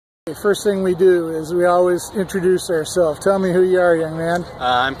The first thing we do is we always introduce ourselves. Tell me who you are, young man.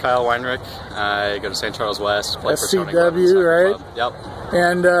 I'm Kyle Weinrich. I go to St. Charles West. Play for Tony SCW, Glavin, right? Yep.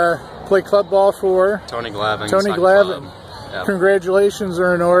 And play club ball for Tony Glavin. Tony Glavin. Yep. Congratulations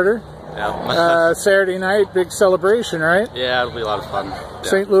are in order. Yep. Saturday night, big celebration, right? Yeah, it'll be a lot of fun. Yeah.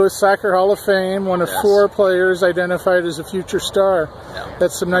 St. Louis Soccer Hall of Fame, one of 4 players identified as a future star. Yeah.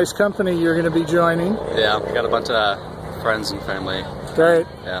 That's some nice company you're going to be joining. Yeah, we got a bunch of friends and family. Right.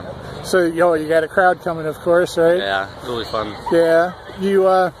 Yeah. So, you got a crowd coming, of course, right? Yeah, it'll be fun. Yeah. You,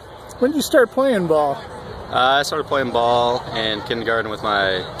 when did you start playing ball? I started playing ball in kindergarten with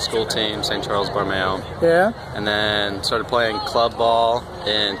my school team, St. Charles Borromeo. Yeah. And then started playing club ball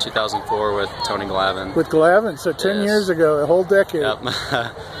in 2004 with Tony Glavin. With Glavin, so 10 years ago, a whole decade. Yep.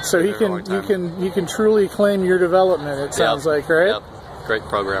 So you can truly claim your development. It sounds like, right? Yep. Great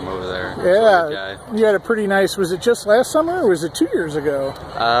program over there. Yeah, you had a pretty nice. Was it just last summer, or was it 2 years ago?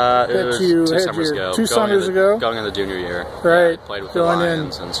 It was 2 summers ago. 2 summers ago. Going in the junior year. Right. Yeah, played with the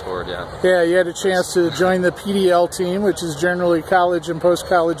Lions and scored. Yeah. Yeah, you had a chance to join the PDL team, which is generally college and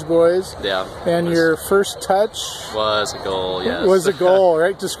post-college boys. Yeah. And your first touch was a goal. Yes. Was a goal,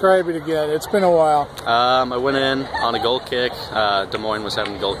 right? Describe it again. It's been a while. I went in on a goal kick. Des Moines was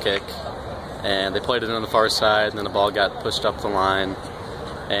having a goal kick, and they played it on the far side, and then the ball got pushed up the line.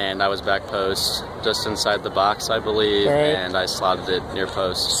 And I was back post, just inside the box, I believe, and I slotted it near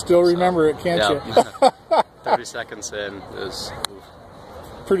post. Still remember it, can't you? 30 seconds in, it was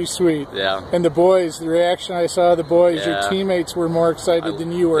pretty sweet. Yeah. And the boys, the reaction I saw of the boys, your teammates were more excited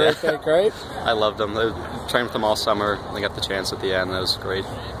than you were, I think, right? I loved them. I trained with them all summer. They got the chance at the end. That was great.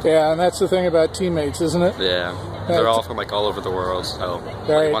 Yeah, and that's the thing about teammates, isn't it? Yeah. They're all from all over the world, so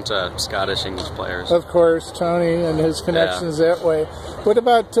a bunch of Scottish, English players. Of course, Tony and his connections that way. What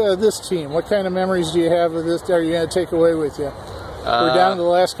about this team? What kind of memories do you have of this? Are you going to take away with you? We're down to the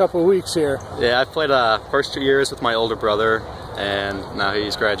last couple of weeks here. Yeah, I played first 2 years with my older brother, and now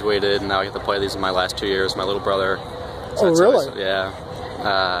he's graduated, and now I get to play these in my last 2 years with my little brother. So really?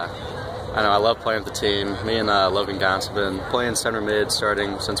 Yeah. I know, I love playing with the team. Me and Logan Gons have been playing center mid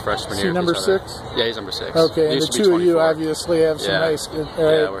starting since freshman year. Is he number 6? Yeah, he's number 6. Okay, and the two of you obviously have some nice...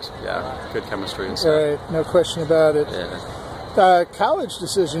 good chemistry and stuff. Right, no question about it. Yeah. College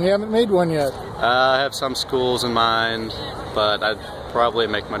decision, you haven't made one yet? I have some schools in mind, but I'd probably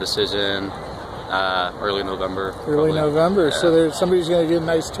make my decision early November. Early November, so somebody's going to get a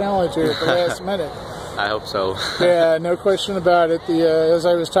nice talent here at the last minute. I hope so. Yeah, no question about it. As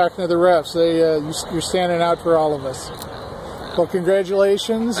I was talking to the refs, you're standing out for all of us. Well,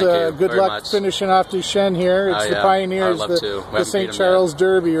 congratulations. Good luck finishing off Duchesne here. It's the Pioneers, the St. Charles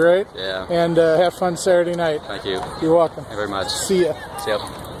Derby, right? Yeah. And have fun Saturday night. Thank you. You're welcome. Thank you very much. See ya. See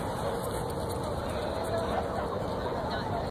ya.